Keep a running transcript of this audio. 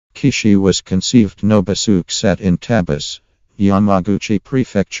Kishi was conceived Nobusuke Satō in Tabuse, Yamaguchi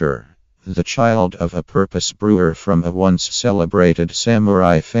Prefecture, the child of a purpose brewer from a once celebrated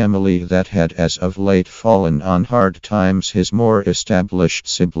samurai family that had as of late fallen on hard times. His more established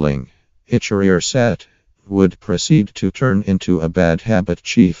sibling, Ichirō Satō, would proceed to turn into a bad habit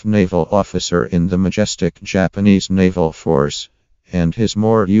chief naval officer in the Majestic Japanese Naval Force, and his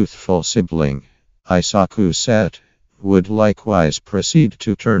more youthful sibling, Eisaku Satō, would likewise proceed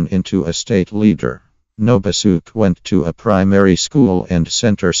to turn into a state leader. Nobusuke went to a primary school and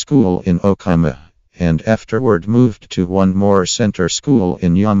center school in Okayama, and afterward moved to one more center school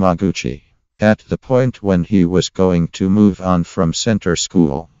in Yamaguchi. At the point when he was going to move on from center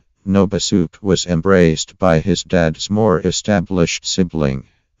school, Nobusuke was embraced by his dad's more established sibling,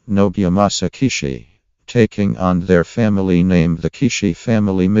 Nobumasa Kishi, taking on their family name. The Kishi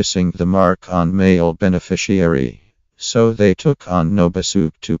family missing the mark on male beneficiary. So they took on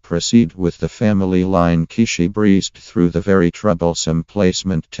Nobusuke to proceed with the family line. Kishi breezed through the very troublesome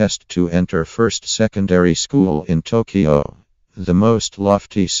placement test to enter first secondary school in Tokyo, the most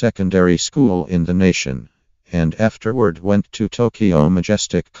lofty secondary school in the nation, and afterward went to Tokyo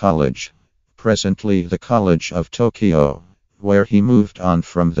Majestic College, presently the College of Tokyo, where he moved on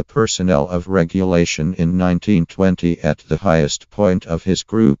from the personnel of regulation in 1920 at the highest point of his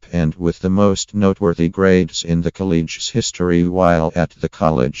group and with the most noteworthy grades in the college's history. While at the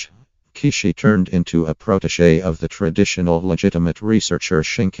college, Kishi turned into a protege of the traditional legitimate researcher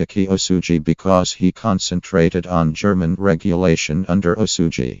Shinkeki Osuji because he concentrated on German regulation under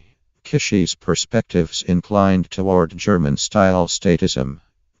Osuji. Kishi's perspectives inclined toward German-style statism,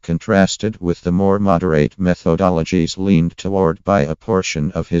 contrasted with the more moderate methodologies leaned toward by a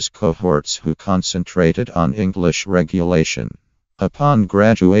portion of his cohorts who concentrated on English regulation. Upon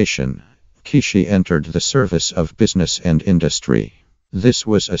graduation, Kishi entered the service of business and industry. This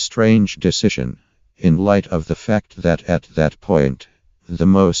was a strange decision, in light of the fact that at that point, the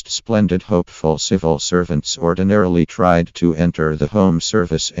most splendid hopeful civil servants ordinarily tried to enter the home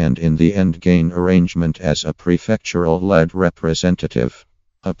service and in the end gain arrangement as a prefectural-led representative.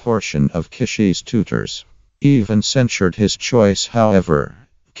 A portion of Kishi's tutors even censured his choice. However,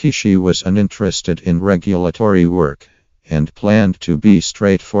 Kishi was uninterested in regulatory work, and planned to be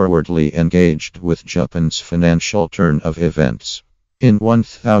straightforwardly engaged with Japan's financial turn of events. In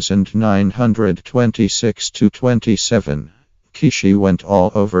 1926-27, Kishi went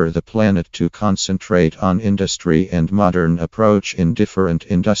all over the planet to concentrate on industry and modern approach in different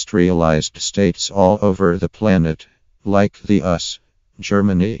industrialized states all over the planet, like the US,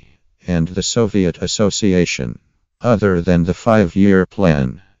 Germany, and the Soviet Association. Other than the 5-year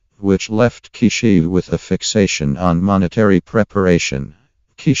plan, which left Kishi with a fixation on monetary preparation,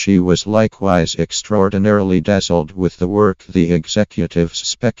 Kishi was likewise extraordinarily dazzled with the work the executive's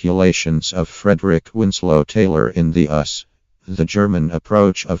speculations of Frederick Winslow Taylor in the US, the German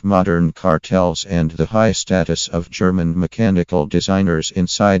approach of modern cartels and the high status of German mechanical designers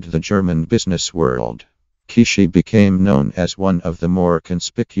inside the German business world. Kishi became known as one of the more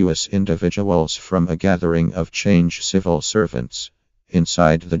conspicuous individuals from a gathering of change civil servants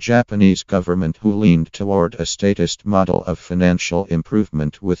inside the Japanese government who leaned toward a statist model of financial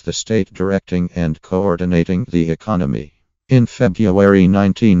improvement with the state directing and coordinating the economy. In February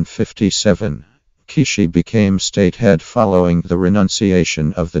 1957, Kishi became state head following the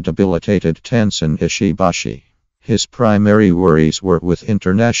renunciation of the debilitated Tansen Ishibashi. His primary worries were with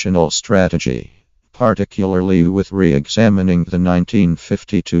international strategy, particularly with re-examining the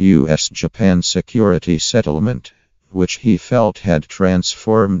 1952 U.S.-Japan security settlement, which he felt had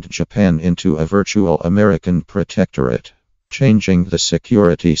transformed Japan into a virtual American protectorate. Changing the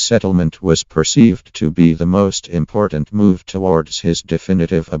security settlement was perceived to be the most important move towards his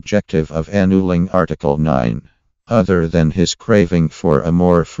definitive objective of annulling Article 9. Other than his craving for a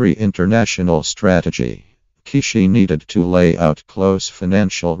more free international strategy, Kishi needed to lay out close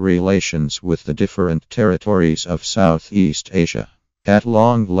financial relations with the different territories of Southeast Asia. At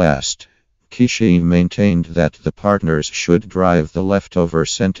long last, Kishi maintained that the partners should drive the leftover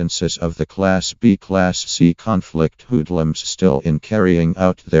sentences of the Class B Class C conflict hoodlums still in carrying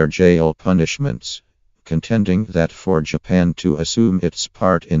out their jail punishments, contending that for Japan to assume its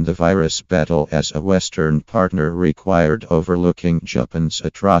part in the virus battle as a Western partner required overlooking Japan's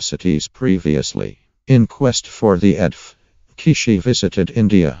atrocities previously. In quest for the EDF, Kishi visited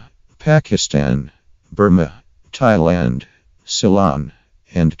India, Pakistan, Burma, Thailand, Ceylon,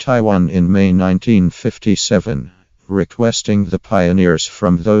 and Taiwan in May 1957, requesting the pioneers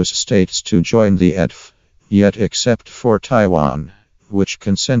from those states to join the EDF, yet except for Taiwan, which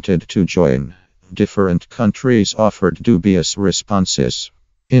consented to join, different countries offered dubious responses.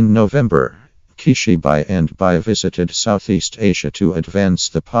 In November, Kishi by and by visited Southeast Asia to advance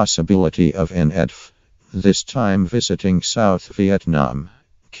the possibility of an EDF, this time visiting South Vietnam,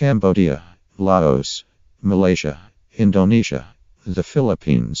 Cambodia, Laos, Malaysia, Indonesia, the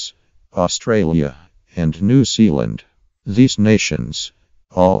Philippines, Australia, and New Zealand. These nations,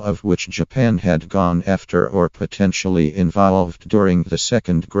 all of which Japan had gone after or potentially involved during the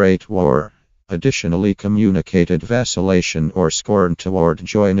Second Great War, additionally communicated vacillation or scorn toward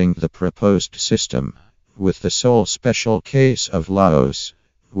joining the proposed system, with the sole special case of Laos,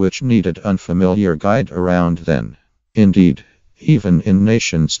 which needed unfamiliar guide around then. Indeed, even in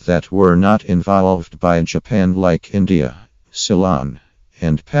nations that were not involved by Japan like India, Ceylon,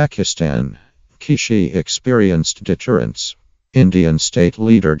 and Pakistan, Kishi experienced deterrence. Indian state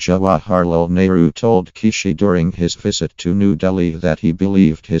leader Jawaharlal Nehru told Kishi during his visit to New Delhi that he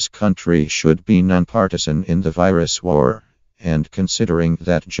believed his country should be nonpartisan in the virus war, and considering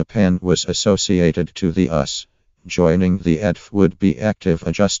that Japan was associated to the US, joining the EDF would be active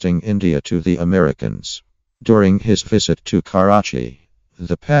adjusting India to the Americans. During his visit to Karachi,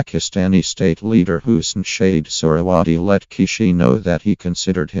 the Pakistani state leader Husn Shade Sohrawadi let Kishi know that he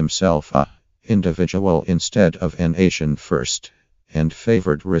considered himself a individual instead of an Asian first, and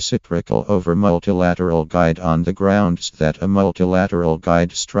favored reciprocal over multilateral guide on the grounds that a multilateral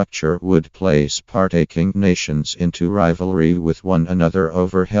guide structure would place partaking nations into rivalry with one another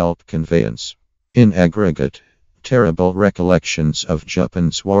over help conveyance. In aggregate, terrible recollections of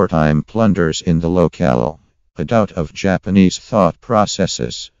Japan's wartime plunders in the locale, a doubt of Japanese thought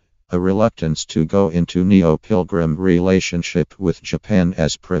processes, a reluctance to go into neo-pilgrim relationship with Japan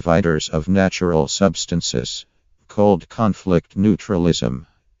as providers of natural substances, cold conflict neutralism,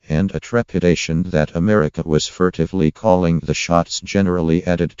 and a trepidation that America was furtively calling the shots generally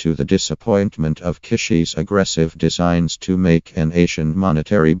added to the disappointment of Kishi's aggressive designs to make an Asian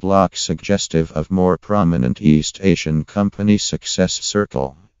monetary bloc suggestive of more prominent East Asian company success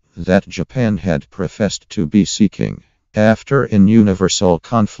circle that Japan had professed to be seeking. After in universal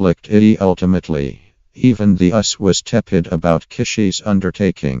conflict ultimately, even the US was tepid about Kishi's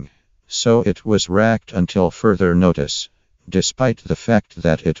undertaking, so it was racked until further notice, despite the fact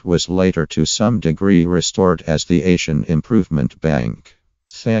that it was later to some degree restored as the Asian Improvement Bank.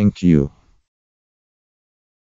 Thank you.